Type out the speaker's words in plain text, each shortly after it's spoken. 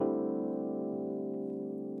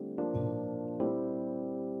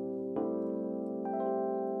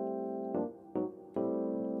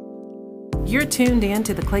You're tuned in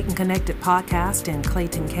to the Clayton Connected podcast in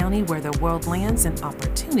Clayton County, where the world lands and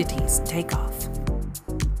opportunities take off.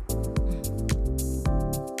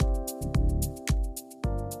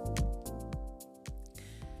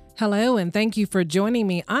 Hello, and thank you for joining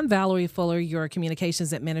me. I'm Valerie Fuller, your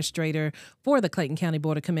Communications Administrator for the Clayton County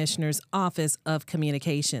Board of Commissioners Office of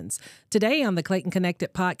Communications. Today on the Clayton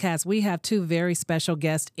Connected podcast, we have two very special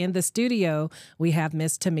guests in the studio. We have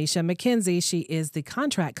Ms. Tamisha McKenzie. She is the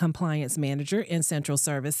Contract Compliance Manager in Central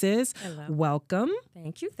Services. Hello. Welcome.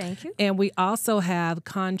 Thank you. Thank you. And we also have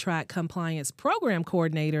Contract Compliance Program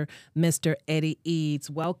Coordinator, Mr. Eddie Eads.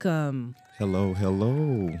 Welcome. Hello,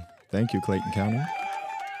 hello. Thank you, Clayton County.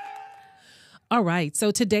 All right,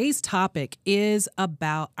 so today's topic is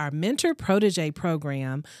about our Mentor Protégé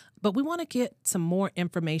Program, but we want to get some more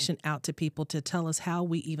information out to people to tell us how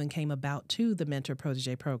we even came about to the Mentor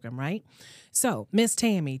Protégé Program, right? So, Ms.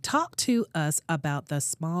 Tammy, talk to us about the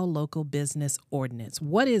Small Local Business Ordinance.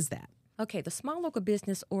 What is that? Okay, the Small Local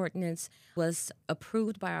Business Ordinance was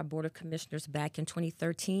approved by our Board of Commissioners back in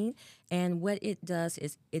 2013, and what it does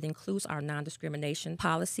is it includes our non-discrimination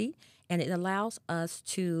policy, and it allows us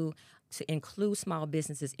to include small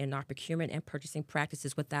businesses in our procurement and purchasing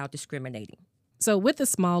practices without discriminating. So with the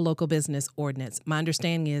Small Local Business Ordinance, my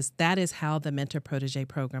understanding is that is how the Mentor Protégé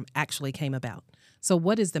Program actually came about. So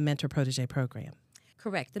what is the Mentor Protégé Program?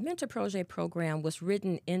 Correct. The Mentor Protégé Program was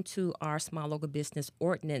written into our Small Local Business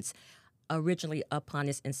Ordinance originally upon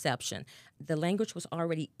its inception. The language was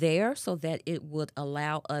already there so that it would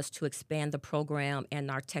allow us to expand the program and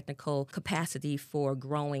our technical capacity for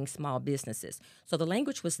growing small businesses. So the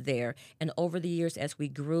language was there, and over the years as we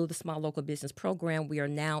grew the Small Local Business Program, we are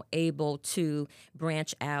now able to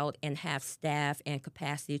branch out and have staff and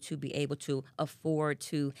capacity to be able to afford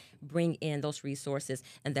to bring in those resources,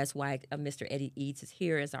 and that's why Mr. Eddie Eads is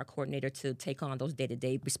here as our coordinator to take on those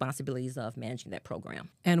day-to-day responsibilities of managing that program.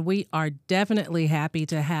 And we are definitely happy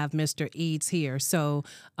to have Mr. Eads here. So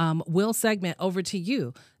we'll segment over to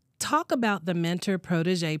you. Talk about the Mentor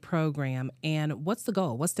Protégé Program and what's the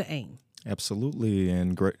goal? What's the aim? Absolutely,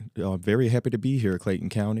 and great. Very happy to be here, Clayton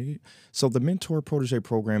County. So the Mentor Protégé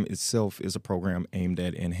Program itself is a program aimed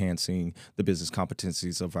at enhancing the business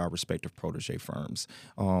competencies of our respective protégé firms.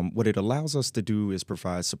 What it allows us to do is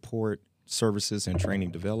provide support, services, and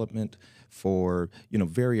training development for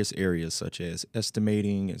various areas such as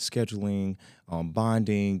estimating and scheduling,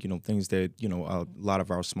 bonding, things that a lot of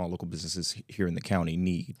our small local businesses here in the county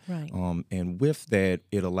need. Right. And with that,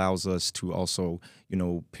 it allows us to also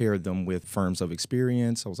pair them with firms of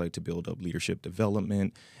experience. I would like to build up leadership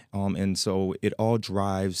development. And so it all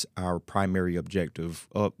drives our primary objective,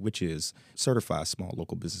 which is certify small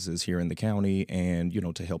local businesses here in the county and,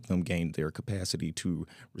 to help them gain their capacity to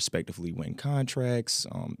respectively win contracts,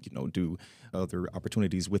 do other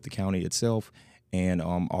opportunities with the county itself, and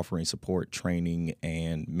offering support, training,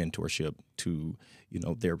 and mentorship to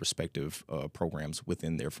their respective programs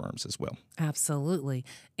within their firms as well. Absolutely.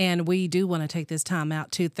 And we do want to take this time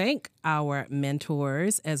out to thank our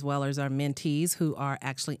mentors as well as our mentees who are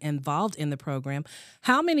actually involved in the program.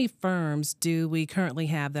 How many firms do we currently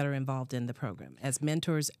have that are involved in the program as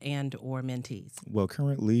mentors and or mentees? Well,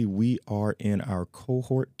 currently we are in our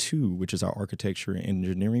cohort 2, which is our architecture and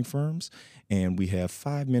engineering firms, and we have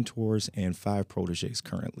 5 mentors and 5 protégés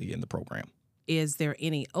currently in the program. Is there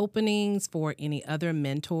any openings for any other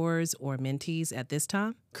mentors or mentees at this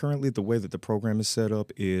time? Currently, the way that the program is set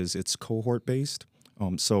up is it's cohort-based.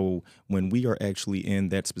 So when we are actually in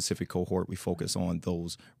that specific cohort, we focus on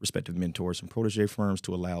those respective mentors and protégé firms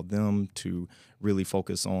to allow them to really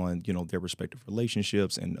focus on, their respective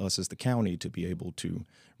relationships and us as the county to be able to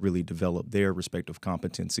really develop their respective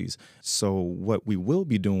competencies. So what we will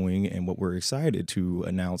be doing and what we're excited to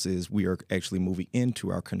announce is we are actually moving into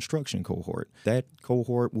our construction cohort. That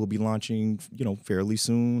cohort will be launching, fairly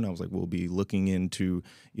soon. I was like, we'll be looking into,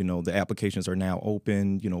 the applications are now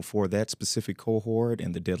open, for that specific cohort,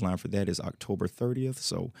 and the deadline for that is October 30th.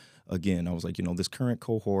 So again, I was like, this current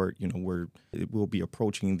cohort, we'll be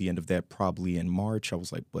approaching the end of that probably in March. I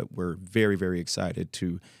was like, but we're very, very excited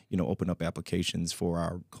to, open up applications for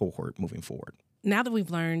our cohort moving forward. Now that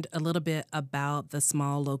we've learned a little bit about the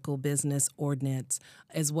Small Local Business Ordinance,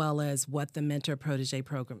 as well as what the Mentor Protégé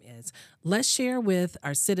Program is, let's share with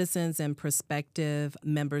our citizens and prospective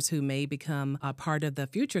members who may become a part of the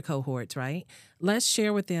future cohorts, right? Let's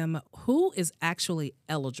share with them who is actually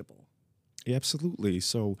eligible. Yeah, absolutely.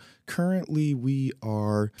 So currently we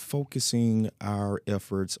are focusing our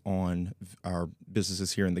efforts on our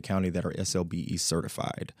businesses here in the county that are SLBE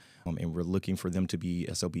certified. And we're looking for them to be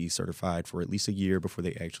SLBE certified for at least a year before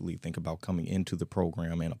they actually think about coming into the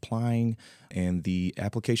program and applying. And the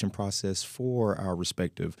application process for our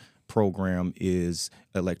respective program is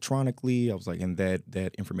electronically. I was like, and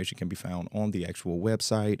that information can be found on the actual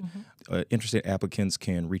website. Interested applicants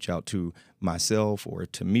can reach out to myself or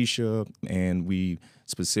Tamisha, and we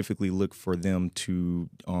specifically look for them to,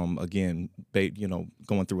 again,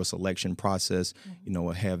 going through a selection process,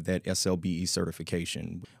 have that SLBE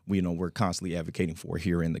certification. We're constantly advocating for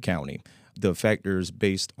here in the county. The factors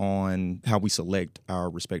based on how we select our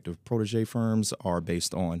respective protege firms are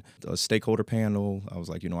based on a stakeholder panel. I was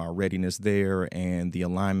like, our readiness there and the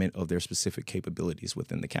alignment of their specific capabilities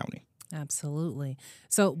within the county. Absolutely.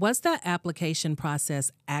 So what's that application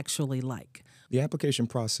process actually like? The application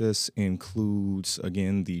process includes,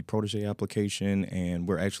 again, the protege application, and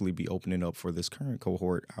we're actually be opening up for this current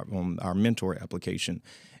cohort, our mentor application.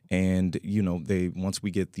 And, once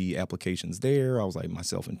we get the applications there, I was like,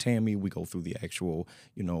 myself and Tammy, we go through the actual,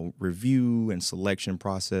 review and selection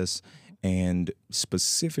process. And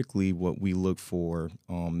specifically what we look for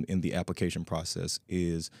in the application process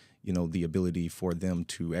is, the ability for them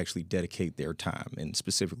to actually dedicate their time, and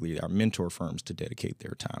specifically our mentor firms to dedicate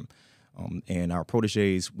their time. And our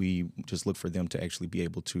proteges, we just look for them to actually be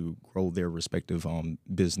able to grow their respective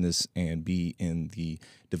business and be in the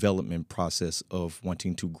development process of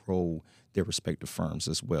wanting to grow their respective firms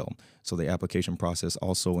as well. So the application process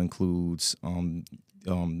also includes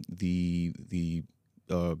the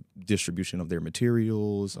distribution of their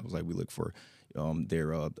materials. I was like, we look for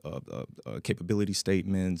their capability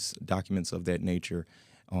statements, documents of that nature,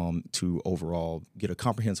 to overall get a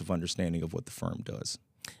comprehensive understanding of what the firm does.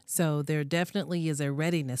 So there definitely is a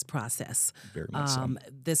readiness process. Very much so.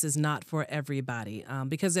 This is not for everybody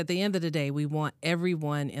because at the end of the day, we want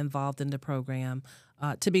everyone involved in the program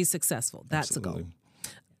to be successful. That's Absolutely. the goal.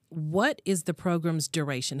 What is the program's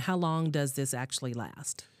duration? How long does this actually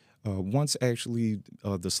last? Once actually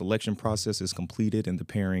the selection process is completed and the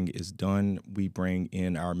pairing is done, we bring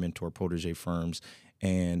in our mentor protege firms.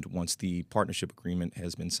 And once the partnership agreement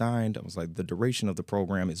has been signed, I was like, the duration of the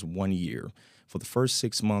program is 1 year. For the first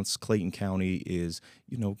 6 months, Clayton County is,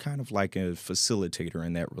 kind of like a facilitator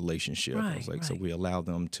in that relationship. I was like, so we allow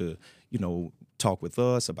them to, talk with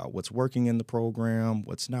us about what's working in the program,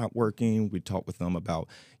 what's not working. We talk with them about,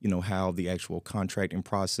 how the actual contracting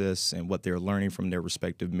process and what they're learning from their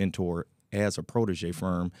respective mentor as a protege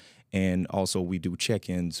firm. And also we do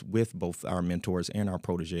check-ins with both our mentors and our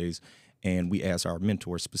proteges. And we ask our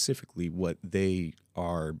mentors specifically what they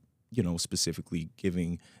are, specifically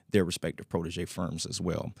giving their respective protege firms as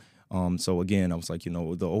well. So again, I was like,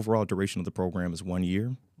 the overall duration of the program is 1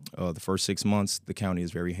 year. The first 6 months, the county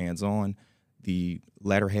is very hands-on. The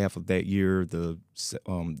latter half of that year, the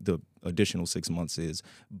additional 6 months is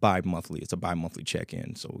bi-monthly. It's a bi-monthly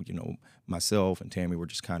check-in. So, myself and Tammy were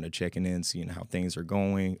just kind of checking in, seeing how things are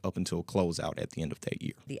going up until closeout at the end of that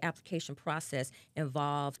year. The application process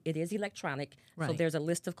involved, it is electronic, so Right. there's a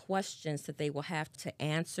list of questions that they will have to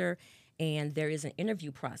answer, and there is an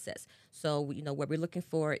interview process. So, what we're looking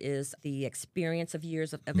for is the experience of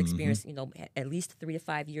years of experience, at least 3 to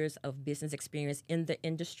 5 years of business experience in the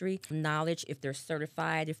industry, knowledge, if they're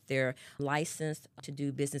certified, if they're licensed to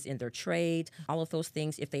do business in their trade, all of those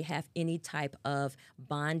things, if they have any type of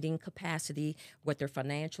bonding capacity, what their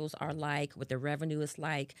financials are like, what their revenue is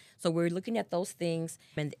like. So we're looking at those things.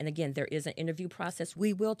 And again, there is an interview process.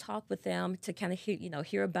 We will talk with them to kind of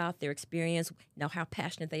hear about their experience, how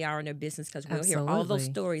passionate they are in their business, because we'll hear all those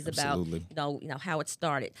Absolutely. stories about Absolutely. how it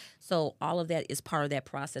started. So all of that is part of that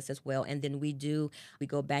process as well. And then we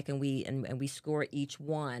go back and we score each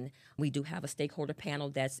one. We do have a stakeholder panel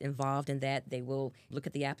that's involved in that. They will look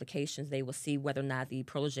at the applications. They will see whether or not the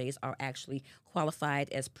proteges are actually qualified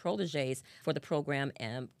as proteges for the program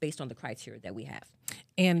and based on the criteria that we have.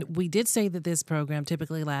 And we did say that this program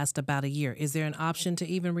typically lasts about a year. Is there an option to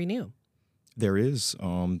even renew? There is.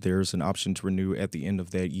 There's an option to renew at the end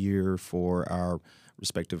of that year for our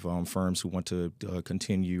respective firms who want to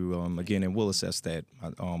continue. Again, and we'll assess that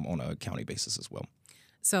on a county basis as well.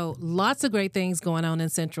 So lots of great things going on in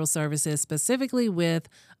Central Services, specifically with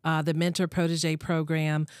the Mentor Protégé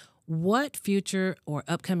Program. What future or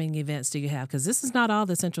upcoming events do you have? Because this is not all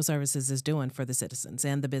that Central Services is doing for the citizens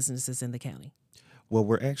and the businesses in the county. Well,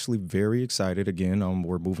 we're actually very excited. Again,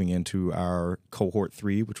 we're moving into our cohort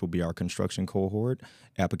 3, which will be our construction cohort.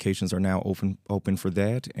 Applications are now open for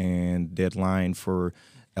that, and deadline for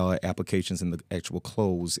applications and the actual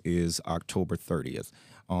close is October 30th.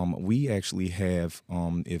 We actually have,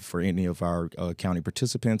 if for any of our county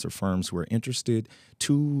participants or firms who are interested,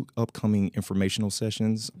 2 upcoming informational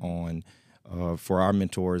sessions on for our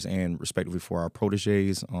mentors and respectively for our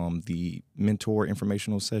protégés. The mentor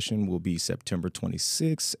informational session will be September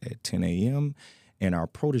 26th at 10 a.m. and our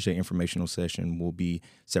protégé informational session will be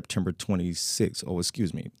September 26th. Oh,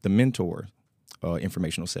 excuse me. The mentor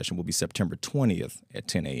informational session will be September 20th at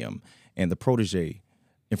 10 a.m. and the protégé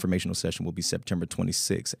informational session will be September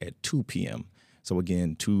 26th at 2 p.m. So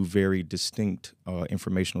again, 2 very distinct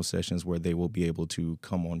informational sessions where they will be able to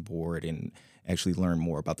come on board and actually learn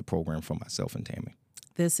more about the program from myself and Tammy.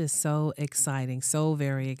 This is so exciting, so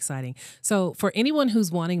very exciting. So for anyone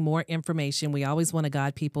who's wanting more information, we always want to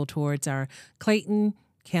guide people towards our Clayton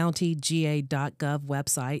countyga.gov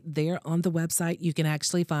website. There on the website, you can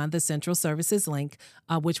actually find the Central Services link,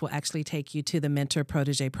 which will actually take you to the Mentor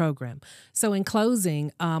Protégé Program. So in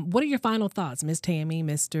closing, what are your final thoughts, Ms. Tammy,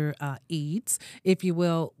 Mr. Eads, if you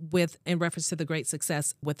will, in reference to the great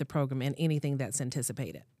success with the program and anything that's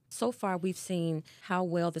anticipated? So far, we've seen how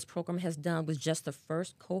well this program has done with just the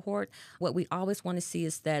first cohort. What we always want to see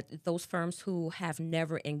is that those firms who have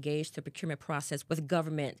never engaged the procurement process with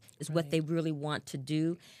government is what they really want to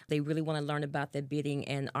do. They really want to learn about the bidding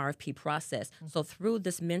and RFP process. So through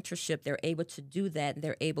this mentorship, they're able to do that.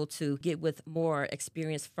 They're able to get with more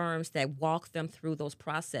experienced firms that walk them through those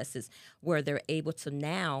processes where they're able to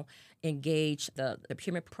now engage the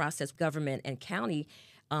procurement process, government and county,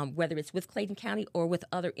 whether it's with Clayton County or with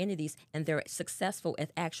other entities, and they're successful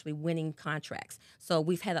at actually winning contracts. So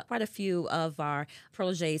we've had quite a few of our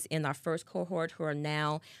protégés in our first cohort who are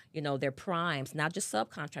now, they're primes, not just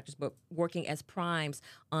subcontractors, but working as primes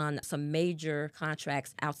on some major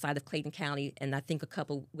contracts outside of Clayton County, and I think a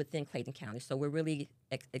couple within Clayton County. So we're really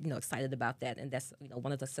excited about that, and that's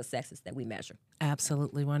one of the successes that we measure.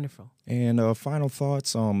 Absolutely wonderful. And final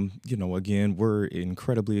thoughts, again, we're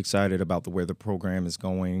incredibly excited about the way the program is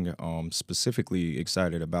going. Specifically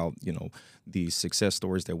excited about, the success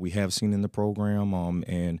stories that we have seen in the program.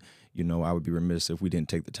 And I would be remiss if we didn't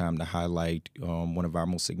take the time to highlight one of our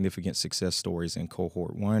most significant success stories in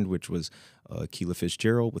cohort 1, which was Keela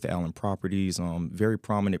Fitzgerald with Allen Properties. Very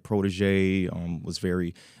prominent protégé, was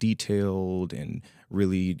very detailed and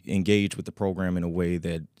really engaged with the program in a way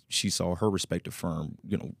that she saw her respective firm,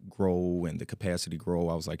 grow and the capacity grow.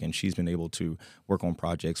 I was like, and she's been able to work on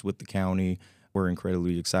projects with the county. We're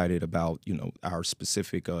incredibly excited about, our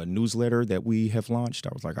specific newsletter that we have launched.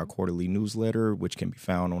 Our quarterly newsletter, which can be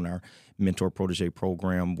found on our Mentor Protégé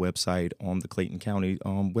Program website, on the Clayton County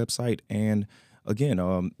website. And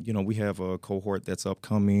again, we have a cohort that's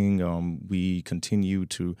upcoming. We continue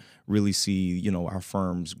to really see, our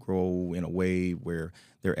firms grow in a way where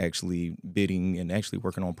they're actually bidding and actually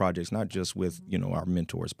working on projects, not just with, our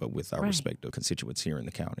mentors, but with our respective constituents here in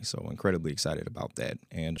the county. So incredibly excited about that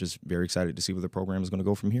and just very excited to see where the program is going to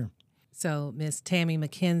go from here. So, Ms. Tammy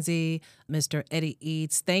McKenzie, Mr. Eddie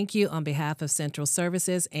Eads, thank you on behalf of Central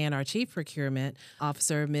Services and our Chief Procurement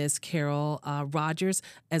Officer, Ms. Carol Rogers,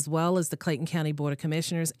 as well as the Clayton County Board of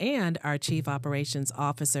Commissioners and our Chief Operations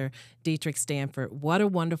Officer, Dietrich Stanford. What a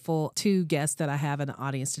wonderful 2 guests that I have in the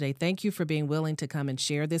audience today. Thank you for being willing to come and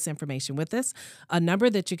share this information with us. A number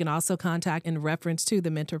that you can also contact in reference to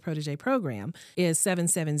the Mentor Protégé Program is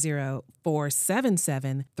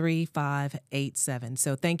 770-477-3587.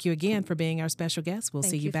 So thank you again for being our special guest. We'll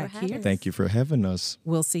see you back here. Thank you for having us.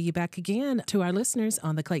 We'll see you back again to our listeners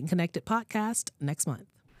on the Clayton Connected podcast next month.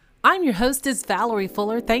 I'm your hostess, Valerie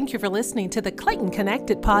Fuller. Thank you for listening to the Clayton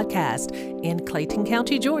Connected podcast in Clayton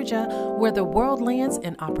County, Georgia, where the world lands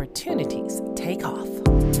and opportunities take off.